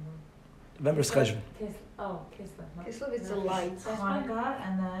November. November is Cheshvan. Kislev. Kislev is a light. Hanukkah,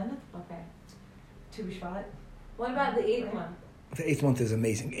 and then Okay. Tu B'Shvat. What about the 8th month? The 8th month is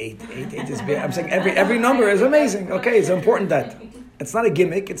amazing. 8 is big. I'm saying every number is amazing. Okay, it's important that it's not a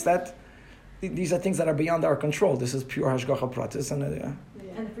gimmick. It's that these are things that are beyond our control. This is pure hashgacha pratis, and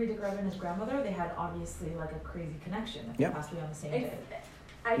And the Frierdiker Rebbe and his grandmother, they had obviously like a crazy connection. If they passed away on the same day.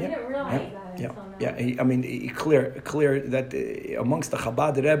 I didn't realize that until now. Clear that amongst the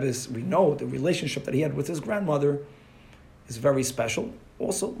Chabad Rebbes, we know the relationship that he had with his grandmother is very special.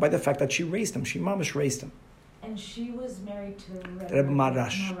 Also by the fact that she raised him, she mamish raised him. And she was married to Rebbe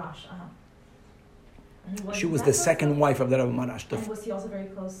Marash. She was the second wife of the Rebbe Marash. And was he also very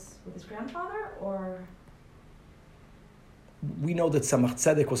close with his grandfather, or? We know that Tzemach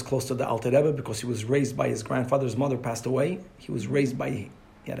Tzedek was close to the Alter Rebbe because he was raised by his grandfather. His mother passed away. He was raised by, he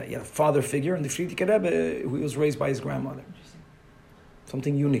had a father figure, and the Frierdiker Rebbe, who was raised by his grandmother.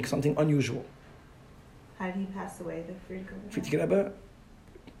 Something unique, something unusual. How did he pass away, the Frierdiker Rebbe?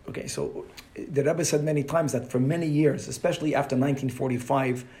 Okay, so the Rebbe said many times that for many years, especially after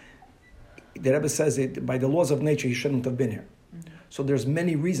 1945, the Rebbe says that by the laws of nature, he shouldn't have been here. So there's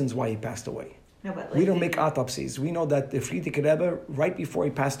many reasons why he passed away. No, but We don't make autopsies. We know that the Frierdiker Rebbe, right before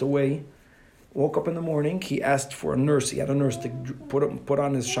he passed away, woke up in the morning, he asked for a nurse. He had a nurse to put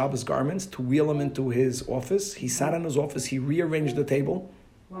on his Shabbos garments, to wheel him into his office. He sat in his office, he rearranged the table.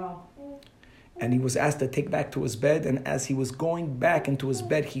 Wow. And he was asked to take back to his bed. And as he was going back into his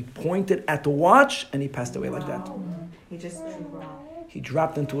bed, he pointed at the watch and he passed away like that. he just He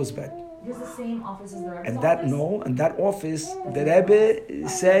dropped into his bed. He was the same office as the Rebbe's And office? that office, the Rebbe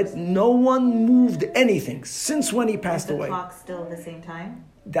said no one moved anything since when he passed the away. clock still at the same time.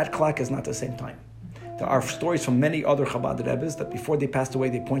 That clock is not the same time. There are stories from many other Chabad Rebbes that before they passed away,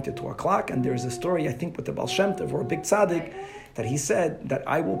 they pointed to a clock. And there's a story, I think, with the Baal Shem Tov or a big tzaddik, that he said that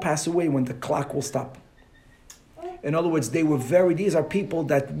I will pass away when the clock will stop. In other words, these are people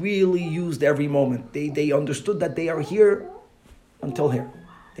that really used every moment. They understood that they are here until here.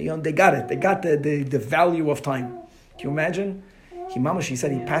 They got it. They got the value of time. Can you imagine? He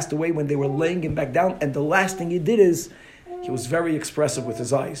said he passed away when they were laying him back down, and the last thing he did is he was very expressive with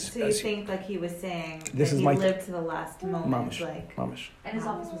his eyes. So you think like he was saying This that is he my lived to the last moment, Mamish. And his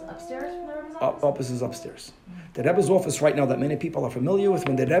office was upstairs from the Rebbe's office? Office is upstairs. The Rebbe's office right now that many people are familiar with,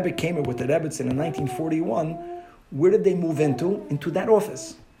 when the Rebbe came in with the Rebbetzin in 1941, where did they move into? Into that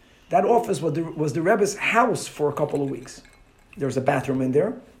office. That office was the Rebbe's house for a couple of weeks. There was a bathroom in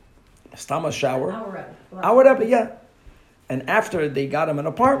there, a stama shower. Our Rebbe, yeah. And after they got him an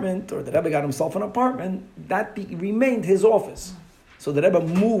apartment, or the Rebbe got himself an apartment, that remained his office. So the Rebbe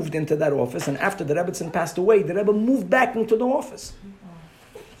moved into that office, and after the Rebbetzin passed away, the Rebbe moved back into the office.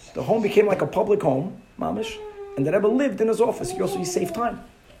 The home became like a public home, mamish, and the Rebbe lived in his office. He saved time.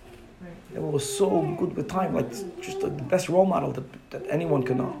 The Rebbe was so good with time, like just the best role model that anyone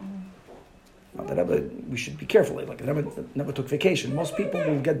could know. Now, the Rebbe, we should be careful. Like the Rebbe never took vacation. Most people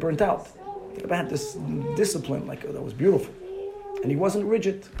will get burnt out. The Rebbe had this discipline, that was beautiful. And he wasn't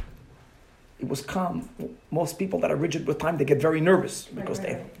rigid. He was calm. Most people that are rigid with time, they get very nervous because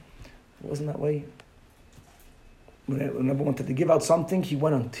it wasn't that way. When the Rebbe wanted to give out something, he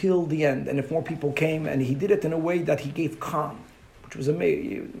went until the end. And if more people came, and he did it in a way that he gave calm, which was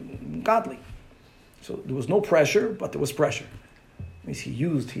godly. So there was no pressure, but there was pressure. Means he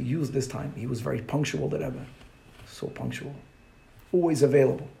used this time. He was very punctual, the Rebbe. So punctual. Always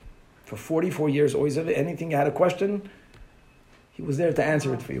available. For 44 years, always available. Anything you had a question, He was there to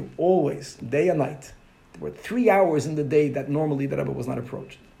answer it for you, always, day and night. There were 3 hours in the day that normally the Rebbe was not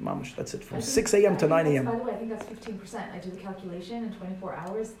approached. Mamash, that's it, from 6 a.m. to 9 a.m. By the way, I think that's 15%. I do the calculation in 24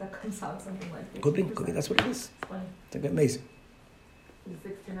 hours, that comes out something like 15%. Could be, that's what it is. It's funny. It's amazing.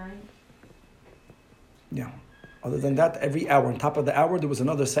 6 to 9? Yeah. Other than that, every hour, on top of the hour, there was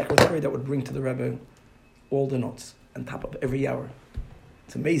another secretary that would bring to the Rebbe all the notes, on top of every hour.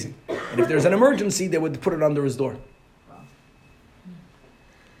 It's amazing. And if there's an emergency, they would put it under his door.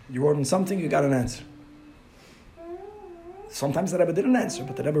 You wrote in something, you got an answer. Sometimes the Rebbe didn't answer,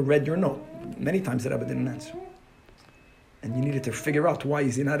 but the Rebbe read your note. Many times the Rebbe didn't answer. And you needed to figure out, why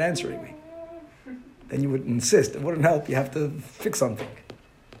is he not answering me? Then you would insist. It wouldn't help. You have to fix something.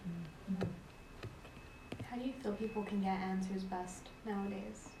 How do you feel people can get answers best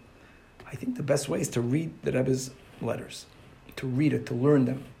nowadays? I think the best way is to read the Rebbe's letters. To read it, to learn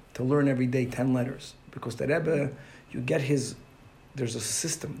them. To learn every day 10 letters. Because the Rebbe, you get his... There's a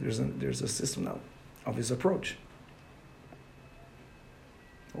system. There's a system now of his approach.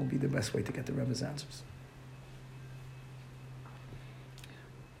 It will be the best way to get the Rebbe's answers.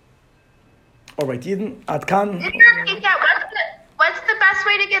 All right, Yidden, Adkan. What's the best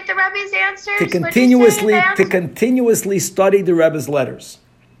way to get the Rebbe's answers? To continuously study the Rebbe's letters.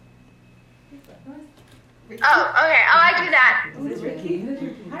 Oh, okay. Oh, I do that. Is it Ricky?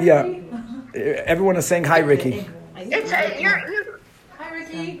 Hi, Yeah. Ricky. Everyone is saying hi, Ricky. It's you. Hi,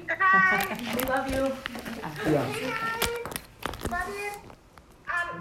 Ricky. Hi. We love you. Yeah. Love you.